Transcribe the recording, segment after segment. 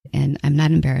and I'm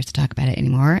not embarrassed to talk about it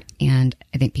anymore. And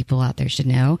I think people out there should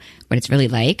know what it's really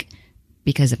like,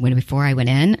 because before I went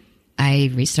in,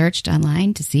 I researched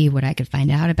online to see what I could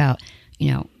find out about,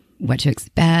 what to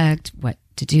expect, what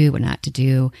to do, what not to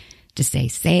do, to stay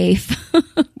safe,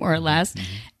 more or less.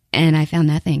 Mm-hmm. And I found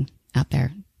nothing out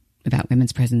there about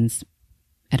women's prisons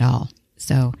at all.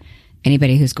 So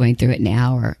anybody who's going through it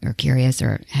now or curious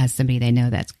or has somebody they know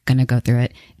that's going to go through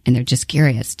it and they're just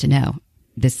curious to know,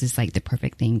 this is like the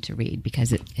perfect thing to read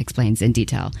because it explains in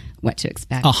detail what to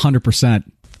expect. 100%.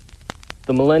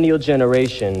 The millennial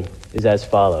generation is as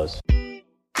follows.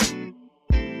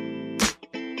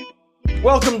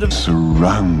 Welcome to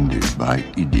Surrounded by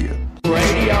Idiots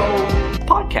Radio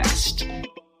Podcast.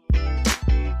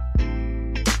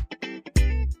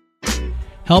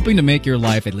 Helping to make your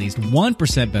life at least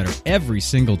 1% better every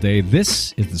single day.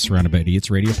 This is the Surrounded by Idiots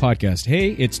Radio Podcast.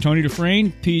 Hey, it's Tony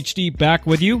Dufresne, PhD, back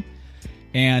with you.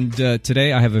 And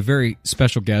today I have a very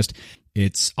special guest.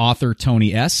 It's author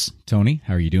Tony S. Tony,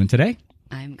 how are you doing today?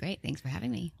 I'm great. Thanks for having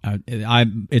me.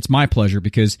 It's my pleasure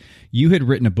because you had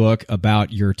written a book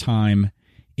about your time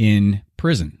in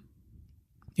prison.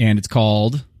 And it's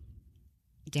called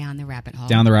Down the Rabbit Hole.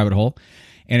 Down the Rabbit Hole.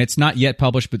 And it's not yet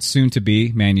published, but soon to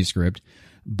be manuscript.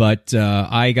 But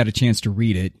I got a chance to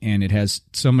read it, and it has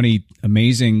so many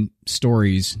amazing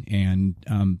stories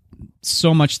and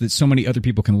so much that so many other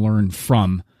people can learn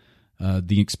from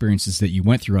the experiences that you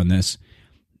went through on this.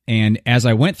 And as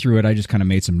I went through it, I just kind of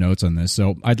made some notes on this.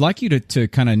 So I'd like you to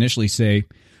kind of initially say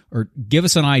or give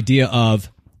us an idea of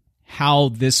how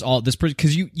this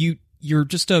because you're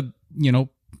just a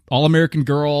all-American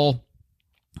girl,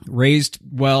 raised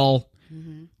well,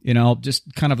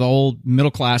 just kind of the old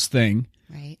middle class thing.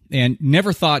 Right. And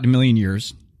never thought in a million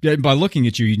years, by looking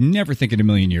at you, you'd never think in a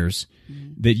million years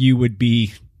that you would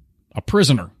be a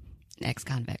prisoner.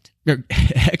 Ex-convict.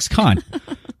 Ex-con.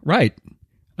 Right.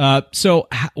 So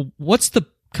what's the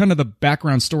kind of the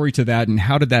background story to that, and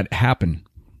how did that happen?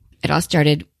 It all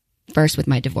started first with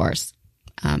my divorce.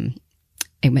 I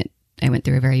went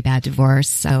through a very bad divorce,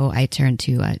 so I turned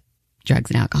to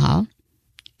drugs and alcohol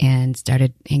and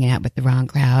started hanging out with the wrong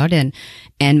crowd. And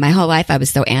my whole life I was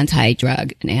so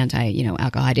anti-drug and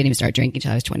anti-alcohol. I didn't even start drinking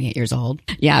until I was 28 years old.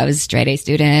 Yeah, I was a straight A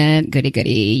student, goody,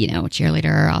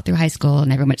 cheerleader all through high school.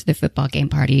 Never went to the football game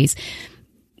parties.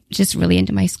 Just really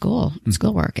into my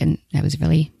schoolwork. And I was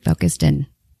really focused and,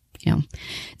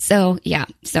 So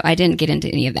I didn't get into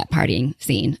any of that partying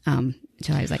scene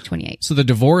until I was like 28. So the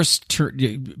divorce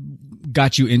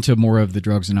got you into more of the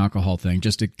drugs and alcohol thing.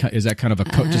 Is that kind of a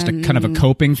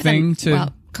coping thing?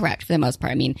 Well, correct for the most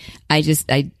part. I mean, I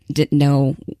didn't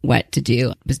know what to do.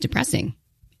 It was depressing,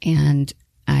 and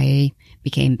I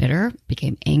became bitter,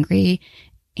 became angry,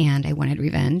 and I wanted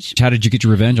revenge. How did you get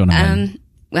your revenge on him?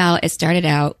 Well, it started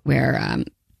out where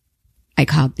I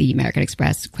called the American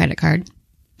Express credit card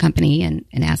company and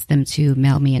asked them to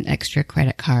mail me an extra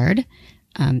credit card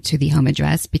to the home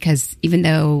address, because even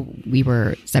though we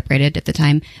were separated at the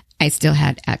time, I still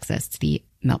had access to the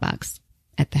mailbox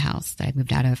at the house that I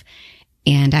moved out of.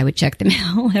 And I would check the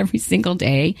mail every single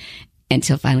day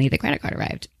until finally the credit card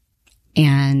arrived.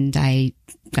 And I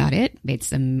got it, made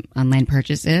some online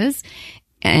purchases.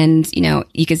 And,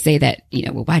 you could say that,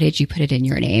 well, why did you put it in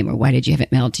your name, or why did you have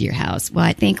it mailed to your house? Well,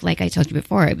 I think, like I told you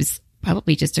before, it was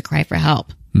probably just a cry for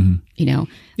help, Yeah,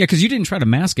 because you didn't try to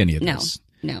mask any of this.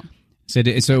 No. So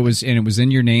it was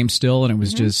in your name still, and it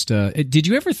was just, did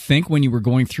you ever think when you were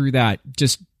going through that,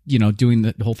 just, doing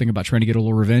the whole thing about trying to get a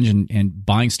little revenge and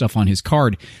buying stuff on his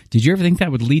card, did you ever think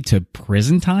that would lead to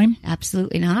prison time?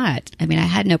 Absolutely not. I mean, I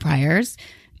had no priors.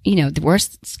 The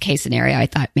worst case scenario, I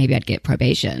thought maybe I'd get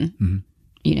probation.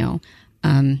 But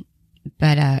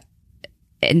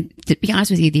and to be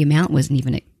honest with you, the amount wasn't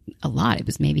even a lot. It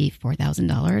was maybe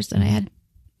 $4,000 that I had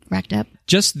racked up.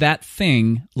 Just that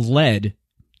thing led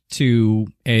to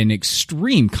an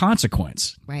extreme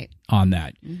consequence on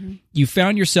that. Mm-hmm. You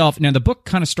found yourself, now the book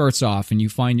kind of starts off and you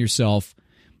find yourself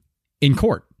in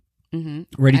court.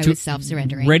 Mm-hmm. I was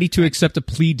self-surrendering. Ready to accept a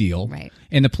plea deal. Right.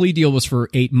 And the plea deal was for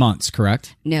 8 months,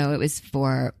 correct? No, it was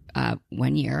for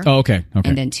 1 year. Oh, okay.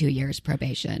 And then 2 years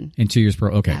probation. And 2 years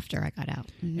okay. After I got out.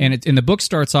 Mm-hmm. And the book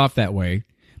starts off that way.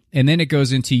 And then it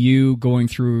goes into you going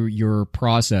through your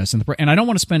process. And I don't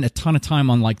want to spend a ton of time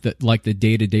on like the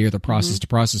day-to-day or the process to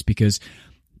process, because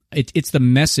it's the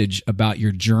message about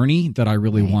your journey that I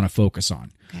really want to focus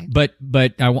on. Okay. But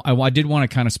I did want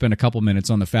to kind of spend a couple minutes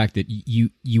on the fact that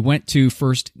you went to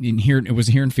first it was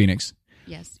here in Phoenix.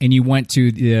 Yes. And you went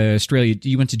to Australia.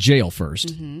 You went to jail first,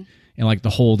 and like the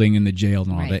holding in the jail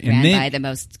and all that. And ran then by the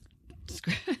most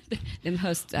the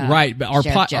most right, but our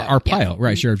Sheriff Joe. Arpaio,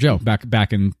 right, Sheriff Joe,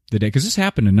 back in the day, because this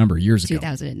happened a number of years ago.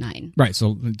 2009. Right,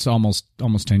 so it's almost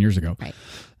 10 years ago. Right.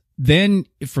 Then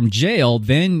from jail,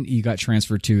 then you got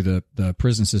transferred to the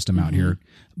prison system out here.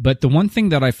 But the one thing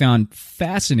that I found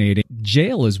fascinating,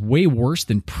 jail is way worse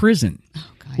than prison,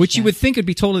 which you would think would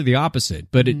be totally the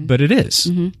opposite, but it is.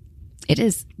 It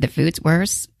is. The food's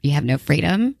worse. You have no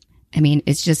freedom. I mean,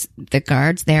 it's just the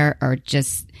guards there are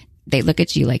just, they look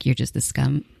at you like you're just the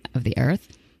scum of the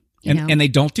earth. You know? And they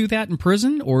don't do that in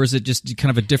prison, or is it just kind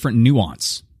of a different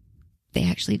nuance? They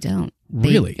actually don't.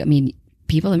 Really? I mean,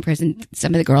 people in prison,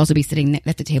 some of the girls will be sitting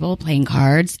at the table playing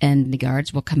cards, and the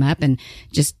guards will come up and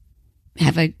just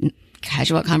have a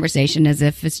casual conversation as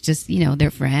if it's just,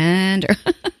 their friend.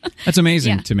 That's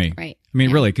amazing to me. Right. I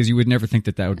mean, really, because you would never think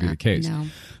that would be the case. No.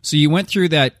 So you went through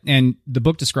that, and the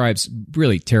book describes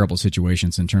really terrible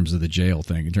situations in terms of the jail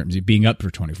thing, in terms of being up for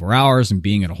 24 hours and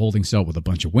being in a holding cell with a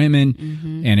bunch of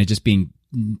women, and it just being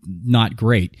not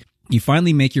great. You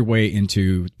finally make your way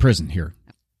into prison here.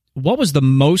 What was the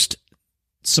most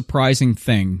surprising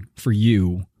thing for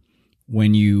you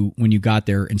when you got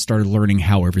there and started learning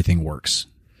how everything works?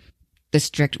 The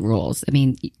strict rules. I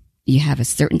mean, you have a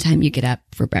certain time you get up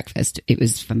for breakfast. It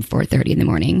was from 4:30 in the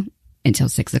morning until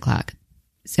 6 o'clock.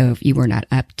 So if you were not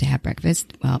up to have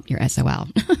breakfast, well, you're SOL.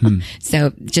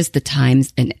 So just the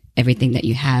times and everything that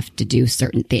you have to do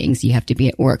certain things. You have to be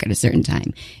at work at a certain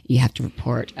time. You have to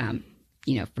report,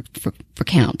 for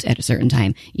count at a certain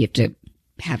time. You have to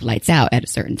have lights out at a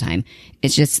certain time.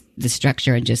 It's just the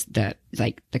structure and just the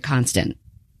constant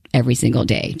every single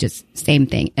day, just same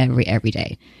thing every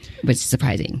day, which is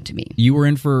surprising to me. You were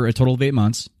in for a total of 8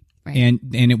 months, right. and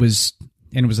it was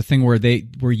a thing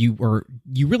where you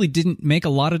really didn't make a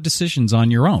lot of decisions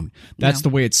on your own. That's the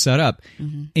way it's set up,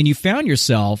 and you found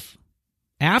yourself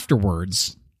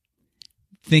afterwards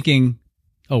thinking,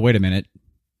 "Oh, wait a minute,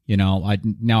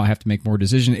 I have to make more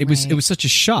decisions." It was such a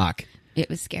shock. It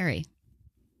was scary.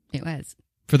 It was.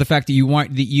 For the fact that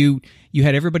you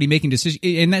had everybody making decisions,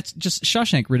 and that's just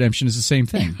Shawshank Redemption is the same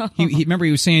thing. He remember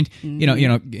he was saying,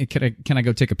 can I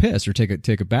go take a piss or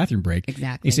take a bathroom break?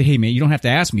 Exactly. He said, "Hey man, you don't have to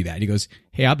ask me that." He goes,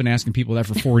 "Hey, I've been asking people that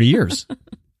for 40 years,"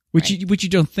 which you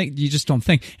don't think, you just don't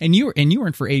think. And you were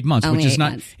in for 8 months, only which is 8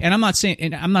 not. months. And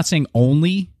I'm not saying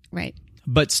only, right,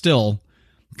 but still,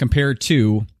 compared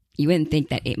to. You wouldn't think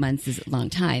that 8 months is a long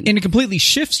time. And it completely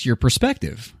shifts your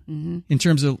perspective in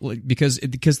terms of because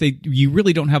you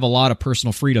really don't have a lot of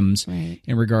personal freedoms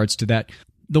in regards to that.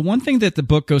 The one thing that the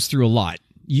book goes through a lot,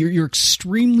 you're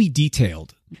extremely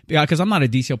detailed. Yeah, because I'm not a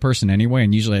detailed person anyway,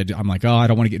 and usually I'm like, I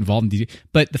don't want to get involved in detail.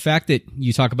 But the fact that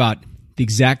you talk about the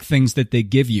exact things that they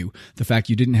give you, the fact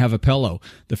you didn't have a pillow,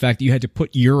 the fact that you had to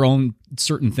put your own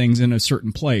certain things in a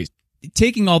certain place,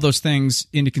 taking all those things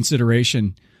into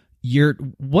consideration.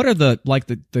 What are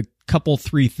the couple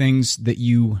 3 things that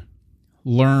you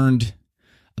learned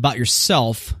about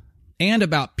yourself and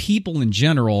about people in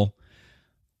general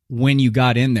when you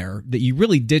got in there that you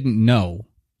really didn't know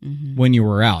when you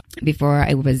were out? Before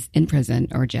I was in prison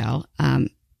or jail, I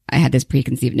had this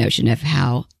preconceived notion of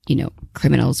how,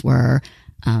 criminals were.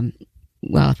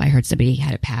 Well, if I heard somebody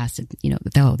had a past,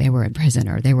 though they were in prison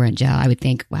or they were in jail, I would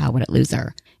think, wow, what a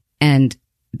loser. And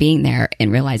being there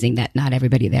and realizing that not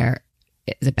everybody there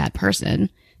is a bad person.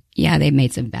 Yeah, they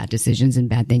made some bad decisions and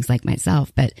bad things like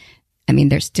myself, but I mean,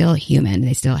 they're still human.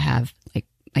 They still have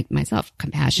like myself,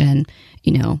 compassion,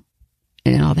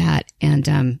 and all that. And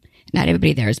not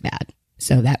everybody there is bad.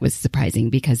 So that was surprising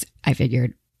because I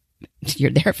figured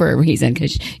you're there for a reason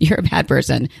because you're a bad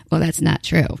person. Well, that's not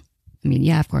true. I mean,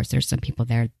 yeah, of course, there's some people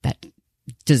there that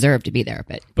deserve to be there,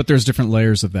 but there's different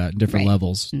layers of that, different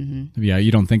levels. Yeah,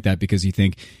 you don't think that because you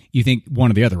think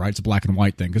one or the other, right? It's a black and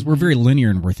white thing because we're very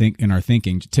linear in our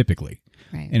thinking typically.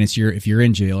 Right. And it's if you're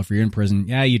in jail, if you're in prison,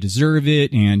 yeah, you deserve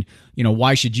it, and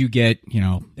why should you get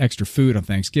extra food on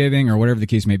Thanksgiving or whatever the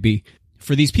case may be?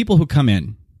 For these people who come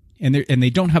in and they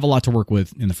don't have a lot to work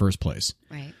with in the first place,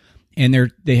 right?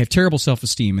 And they have terrible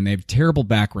self-esteem and they have terrible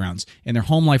backgrounds and their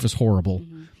home life is horrible.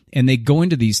 And they go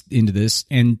into this,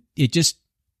 and it just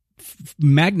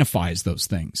magnifies those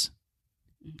things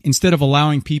instead of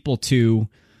allowing people to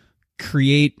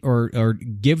create or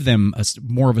give them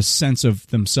more of a sense of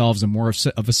themselves and more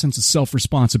of a sense of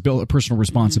self-responsibility, personal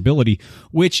responsibility.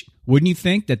 Which wouldn't you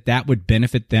think that would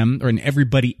benefit them or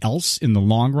everybody else in the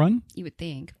long run? You would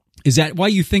think. Is that why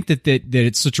you think that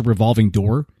it's such a revolving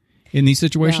door in these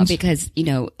situations? Well, because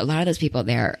a lot of those people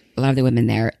there, a lot of the women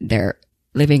there, they're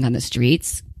living on the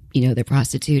streets. They're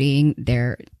prostituting,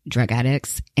 they're drug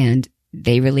addicts, and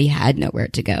they really had nowhere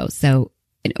to go. So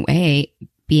in a way,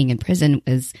 being in prison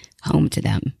was home to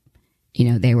them.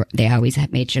 They always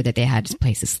had made sure that they had a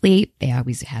place to sleep. They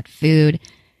always had food,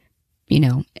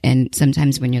 and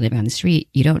sometimes when you're living on the street,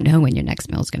 you don't know when your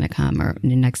next meal is going to come or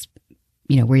the next,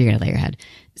 where you're going to lay your head.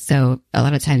 So a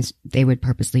lot of times they would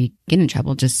purposely get in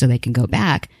trouble just so they can go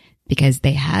back because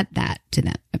they had that to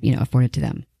them, afforded to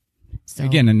them. So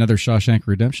again, another Shawshank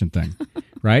Redemption thing,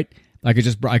 right? I could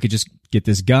just get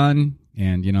this gun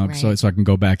and, Right. so I can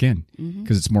go back in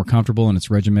because it's more comfortable and it's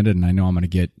regimented and I know I'm going to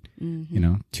get,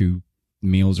 2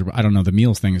 meals or I don't know. The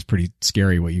meals thing is pretty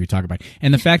scary what you talk about.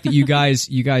 And the fact that you guys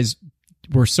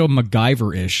were so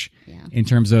MacGyver-ish in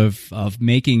terms of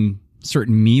making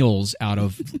certain meals out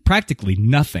of practically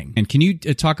nothing. And can you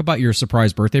talk about your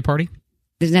surprise birthday party?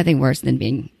 There's nothing worse than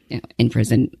being in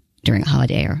prison during a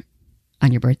holiday or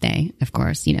on your birthday, of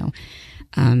course,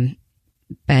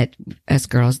 but us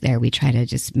girls there, we try to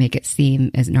just make it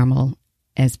seem as normal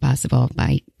as possible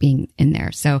by being in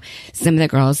there. So some of the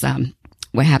girls,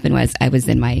 what happened was I was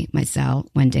in my cell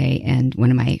one day and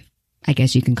one of my, I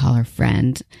guess you can call her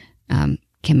friend,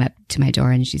 came up to my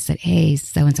door and she said, "Hey,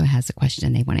 so-and-so has a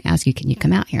question they want to ask you. Can you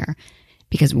come out here?"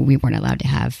 Because we weren't allowed to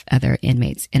have other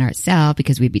inmates in our cell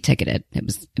because we'd be ticketed. It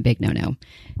was a big no-no.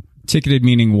 Ticketed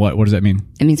meaning what? What does that mean?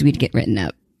 It means we'd get written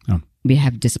up. Oh. We'd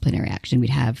have disciplinary action.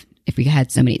 If we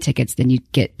had so many tickets, then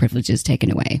you'd get privileges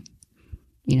taken away.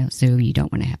 So you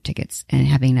don't want to have tickets. And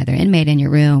having another inmate in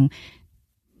your room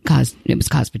was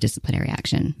cause for disciplinary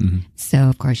action. Mm-hmm. So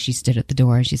of course she stood at the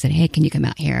door and she said, "Hey, can you come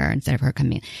out here?" instead of her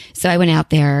coming in. So I went out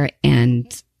there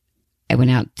and I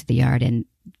went out to the yard and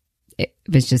it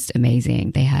was just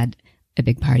amazing. They had a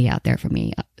big party out there for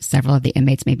me. Several of the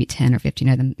inmates, maybe 10 or 15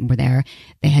 of them were there.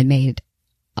 They had made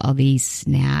all these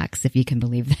snacks, if you can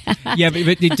believe that. Yeah,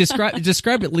 but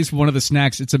describe at least one of the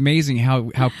snacks. It's amazing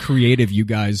how creative you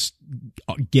guys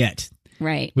get.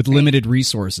 Right. With limited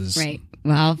resources. Right.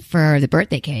 Well, for the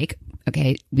birthday cake,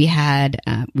 okay, we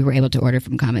were able to order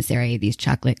from commissary these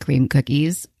chocolate cream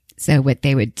cookies. So what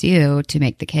they would do to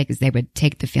make the cake is they would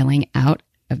take the filling out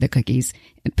of the cookies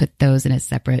and put those in a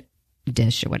separate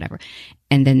dish or whatever.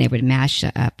 And then they would mash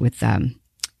up with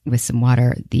some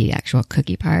water, the actual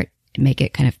cookie part, and make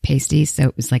it kind of pasty. So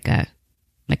it was like a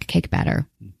cake batter.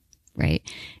 Right.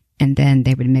 And then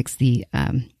they would mix the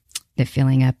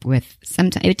filling up with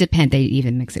sometimes it depends. They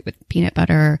even mix it with peanut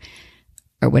butter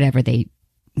or whatever they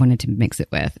wanted to mix it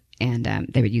with. And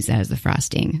they would use that as the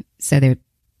frosting. So they would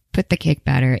put the cake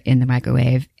batter in the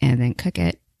microwave and then cook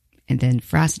it and then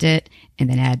frost it and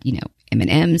then add,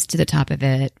 M&Ms to the top of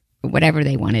it, whatever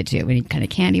they wanted to, any kind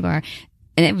of candy bar.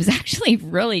 And it was actually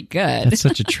really good. That's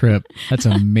such a trip. That's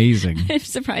amazing.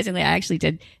 Surprisingly, I actually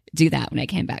did do that when I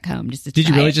came back home. Just to Did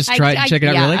you really just try it and check it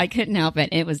out? Yeah, really? I couldn't help it.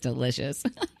 It was delicious.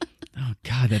 Oh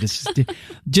God, that is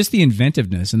just the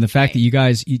inventiveness and the fact that you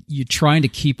guys you're trying to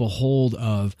keep a hold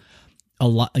of a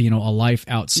life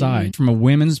outside. Mm-hmm. From a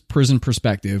women's prison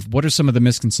perspective, what are some of the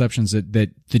misconceptions that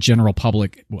the general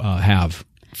public have?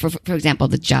 For example,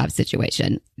 the job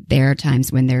situation. There are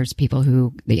times when there's people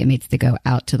the inmates that go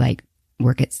out to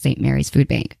work at St. Mary's Food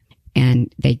Bank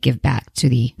and they give back to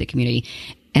the community.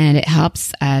 And it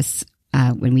helps us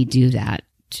when we do that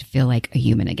to feel like a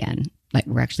human again, like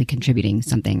we're actually contributing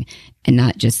something and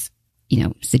not just,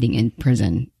 sitting in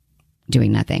prison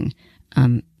doing nothing.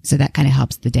 So that kind of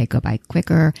helps the day go by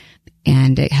quicker,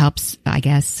 and it helps, I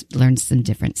guess, learn some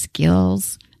different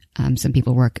skills. Some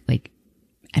people work at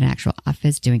an actual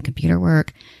office doing computer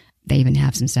work. They even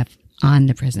have some stuff on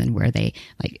the prison where they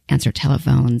answer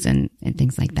telephones and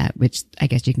things like that, which I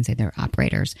guess you can say they're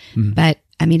operators. Mm-hmm. But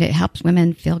it helps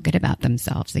women feel good about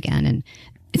themselves again. And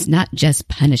it's not just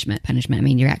punishment.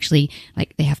 You're actually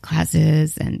they have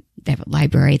classes and they have a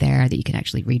library there that you can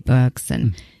actually read books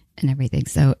and everything.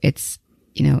 So it's,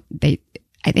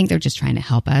 I think they're just trying to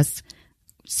help us.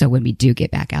 So when we do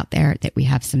get back out there, that we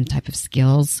have some type of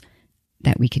skills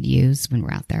that we could use when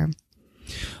we're out there.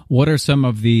 What are some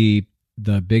of the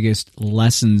biggest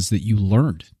lessons that you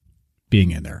learned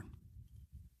being in there?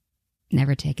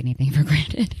 Never take anything for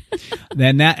granted.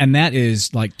 that is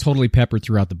totally peppered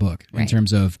throughout the book in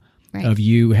terms of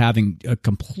you having a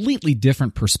completely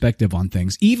different perspective on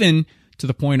things, even to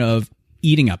the point of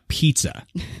eating a pizza.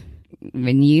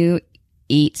 When you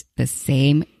eat the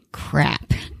same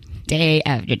crap day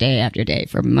after day after day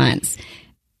for months,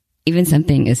 even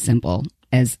something as simple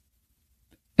as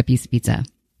a piece of pizza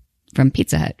from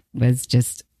Pizza Hut was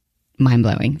just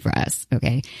mind-blowing for us.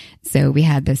 Okay. So we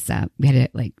had this, we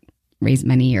had to raise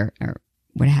money or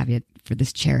what have you for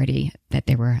this charity that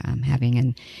they were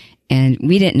having. And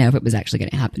we didn't know if it was actually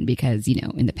going to happen because,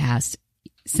 in the past,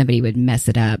 somebody would mess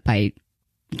it up by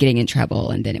getting in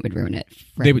trouble, and then it would ruin it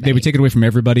for They would take it away from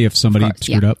everybody if somebody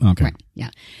screwed up? Okay. Right, yeah.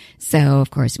 So, of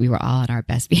course, we were all at our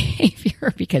best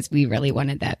behavior because we really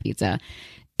wanted that pizza.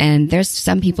 And there's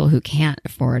some people who can't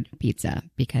afford pizza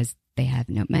because they have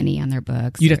no money on their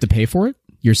books. You'd have to pay for it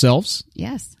yourselves?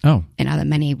 Yes. Oh. And all the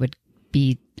money would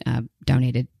be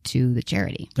donated to the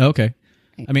charity. Okay.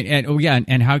 I mean,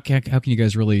 and how can you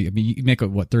guys really? I mean, you make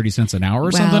what 30 cents an hour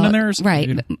or something in there, or right?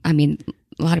 You know? I mean,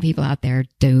 a lot of people out there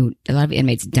don't. A lot of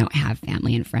inmates don't have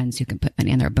family and friends who can put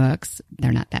money in their books.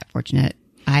 They're not that fortunate.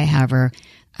 I, however,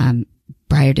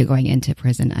 prior to going into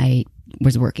prison, I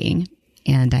was working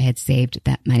and I had saved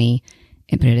that money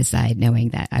and put it aside, knowing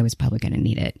that I was probably going to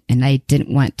need it, and I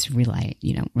didn't want to rely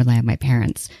on my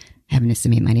parents having to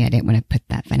send me money. I didn't want to put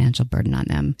that financial burden on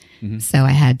them. Mm-hmm. So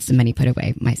I had some money put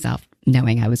away myself,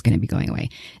 knowing I was going to be going away.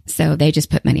 So they just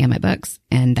put money on my books,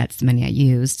 and that's the money I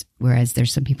used. Whereas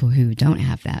there's some people who don't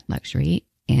have that luxury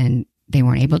and they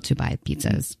weren't able to buy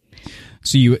pizzas.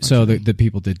 So the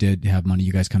people that did have money,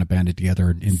 you guys kind of banded together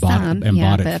and bought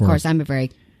it. But of course, I'm a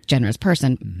very generous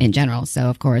person in general. So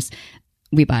of course,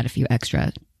 we bought a few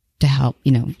extra to help,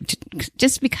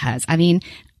 just because, I mean,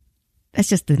 that's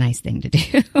just the nice thing to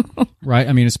do. Right.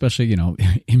 I mean, especially,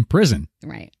 in prison.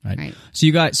 Right.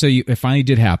 So it finally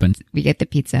did happen. We get the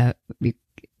pizza.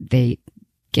 They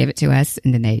gave it to us,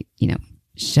 and then they,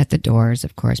 shut the doors,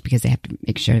 of course, because they have to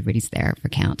make sure everybody's there for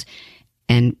count.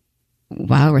 And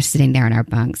while we're sitting there in our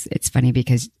bunks, it's funny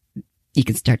because you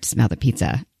can start to smell the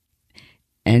pizza,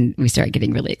 and we start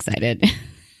getting really excited.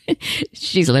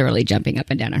 She's literally jumping up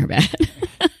and down on her bed.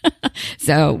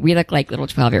 So we look like little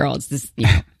 12-year-olds, this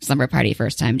slumber party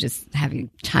first time, just having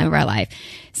time of our life.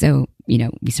 So,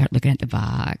 we start looking at the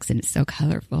box, and it's so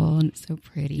colorful and it's so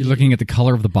pretty. You're looking at the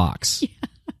color of the box.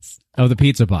 Yes. Oh, the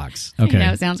pizza box. Okay. I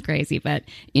know, it sounds crazy, but,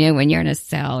 when you're in a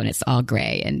cell and it's all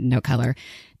gray and no color,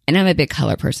 and I'm a big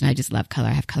color person. I just love color.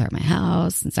 I have color in my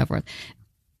house and so forth.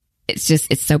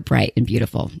 It's so bright and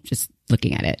beautiful just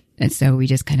looking at it. And so we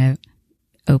just kind of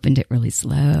opened it really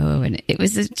slow, and it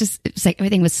was like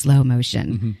everything was slow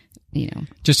motion,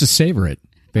 just to savor it,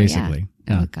 basically.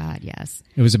 Oh God, yes.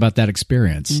 It was about that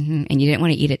experience. Mm-hmm. And you didn't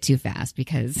want to eat it too fast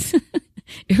because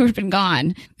it would have been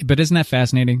gone. But isn't that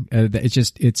fascinating?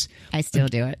 I still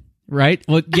do it. Right?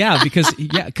 Well, yeah,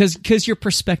 because your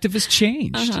perspective has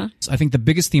changed. Uh-huh. So I think the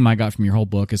biggest theme I got from your whole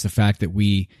book is the fact that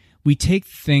we take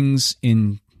things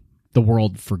in the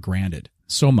world for granted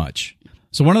so much.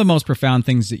 So one of the most profound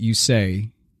things that you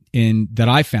say that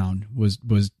I found was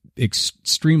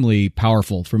extremely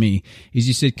powerful for me is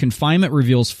you said confinement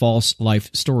reveals false life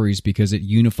stories because it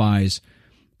unifies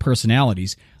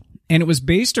personalities. And it was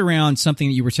based around something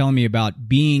that you were telling me about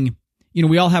being,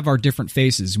 we all have our different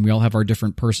faces and we all have our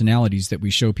different personalities that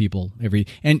we show people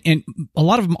and a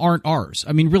lot of them aren't ours.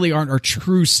 I mean, really aren't our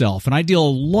true self. And I deal a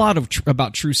lot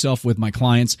about true self with my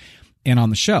clients and on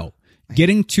the show,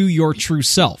 getting to your true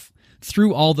self.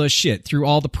 Through all the shit, through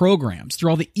all the programs,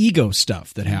 through all the ego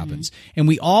stuff that happens. And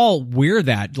we all wear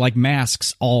that like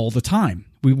masks all the time.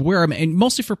 We wear them, and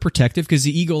mostly for protective, because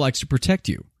the ego likes to protect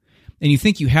you. And you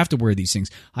think you have to wear these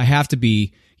things. I have to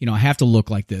be, I have to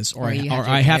look like this, or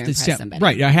I have to sound,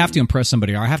 right. I have to impress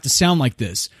somebody, or I have to sound like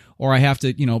this, or I have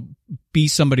to, be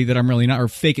somebody that I'm really not, or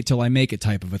fake it till I make it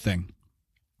type of a thing.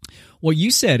 What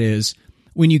you said is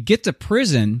when you get to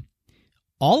prison,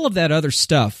 all of that other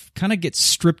stuff kind of gets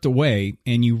stripped away,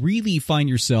 and you really find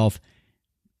yourself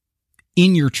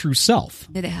in your true self.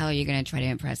 Who the hell are you going to try to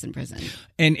impress in prison?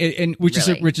 And which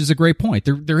is a great point.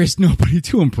 There is nobody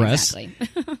to impress.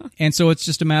 Exactly. And so it's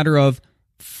just a matter of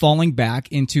falling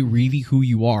back into really who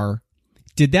you are.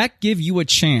 Did that give you a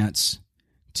chance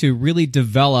to really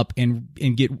develop and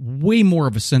get way more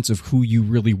of a sense of who you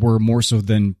really were, more so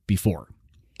than before?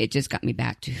 It just got me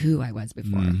back to who I was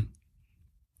before.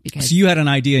 Because so you had an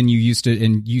idea and you used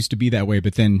to be that way,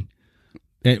 but then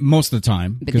most of the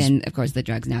time. But then, of course, the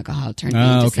drugs and alcohol turned me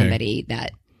into somebody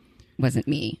that wasn't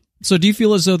me. So do you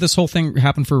feel as though this whole thing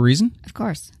happened for a reason? Of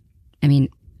course. I mean,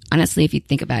 honestly, if you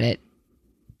think about it,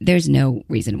 there's no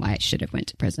reason why I should have went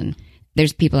to prison.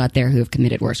 There's people out there who have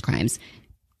committed worse crimes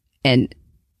and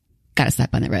got a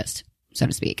slap on the wrist, so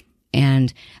to speak.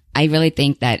 And I really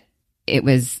think that it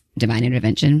was divine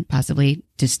intervention, possibly,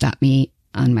 to stop me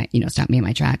in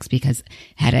my tracks, because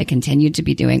had I continued to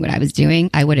be doing what I was doing,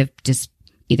 I would have just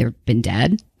either been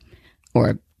dead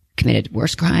or committed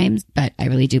worse crimes. But I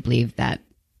really do believe that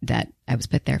I was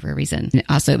put there for a reason. And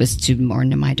also, it was to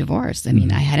mourn my divorce. I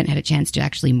mean, I hadn't had a chance to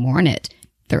actually mourn it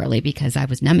thoroughly because I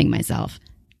was numbing myself.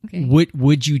 Okay.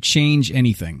 Would you change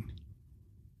anything?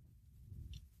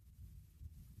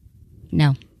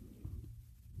 No,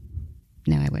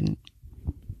 I wouldn't.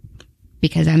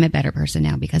 because I'm a better person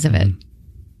now because of it.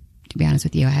 To be honest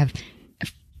with you, I have a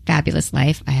fabulous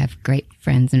life. I have great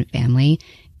friends and family,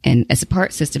 and a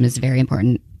support system is very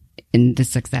important in the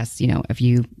success, of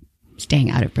you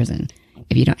staying out of prison.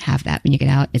 If you don't have that when you get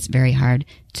out, it's very hard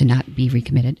to not be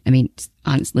recommitted. I mean,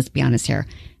 let's be honest here.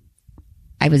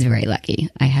 I was very lucky.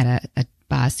 I had a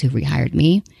boss who rehired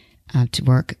me to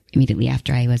work immediately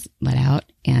after I was let out,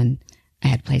 and I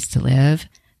had a place to live.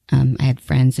 I had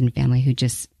friends and family who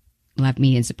just loved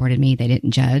me and supported me. They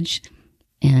didn't judge,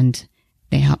 and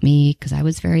they helped me because I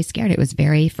was very scared. It was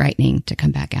very frightening to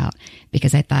come back out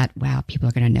because I thought, wow, people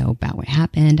are going to know about what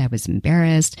happened. I was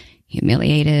embarrassed,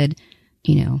 humiliated,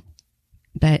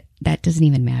 but that doesn't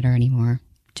even matter anymore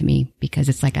to me because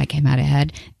it's like I came out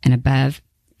ahead and above,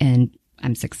 and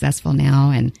I'm successful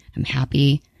now and I'm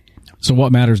happy. So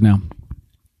what matters now?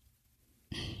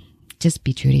 Just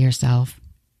be true to yourself.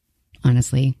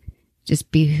 Honestly,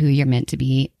 just be who you're meant to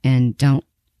be, and don't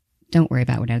worry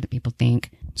about what other people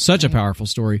think. Such a powerful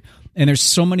story. And there's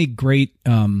so many great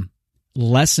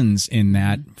lessons in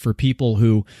that for people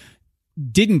who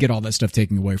didn't get all that stuff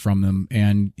taken away from them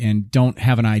and don't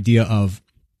have an idea of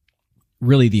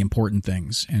really the important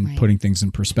things and putting things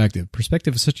in perspective.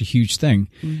 Perspective is such a huge thing.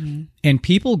 Mm-hmm. And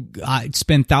people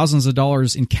spend thousands of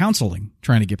dollars in counseling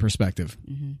trying to get perspective.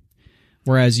 Mm-hmm.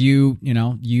 Whereas you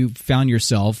found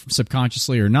yourself,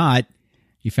 subconsciously or not,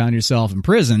 you found yourself in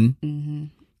prison. Mm-hmm.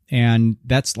 And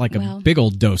that's like a big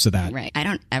old dose of that. Right. I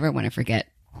don't ever want to forget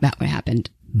about what happened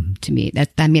to me.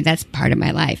 That's part of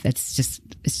my life. It's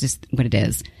just what it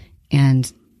is.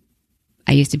 And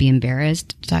I used to be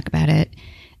embarrassed to talk about it,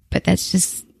 but that's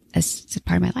just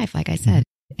part of my life, like I said.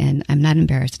 And I'm not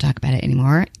embarrassed to talk about it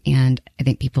anymore. And I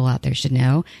think people out there should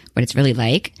know what it's really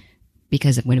like,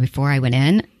 because before I went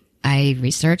in, I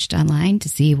researched online to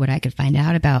see what I could find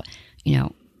out about,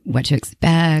 what to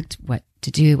expect, what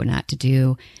to do, what not to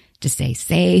do, to stay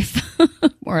safe,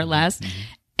 more or less. Mm-hmm.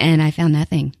 And I found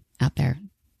nothing out there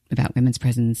about women's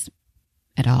prisons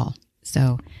at all.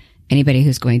 So anybody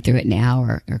who's going through it now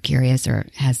or curious or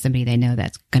has somebody they know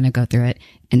that's going to go through it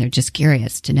and they're just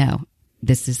curious to know,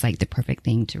 this is like the perfect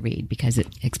thing to read because it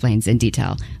explains in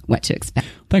detail what to expect.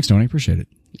 Thanks, Tony. Appreciate it.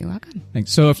 You're welcome.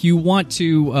 Thanks. So if you want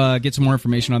to get some more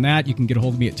information on that, you can get a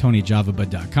hold of me at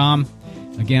tonyjavabud.com.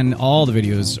 Again, all the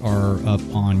videos are up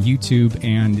on YouTube,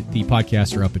 and the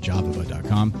podcasts are up at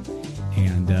javabud.com.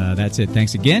 And that's it.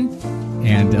 Thanks again,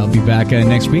 and I'll be back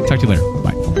next week. Talk to you later.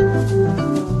 Bye.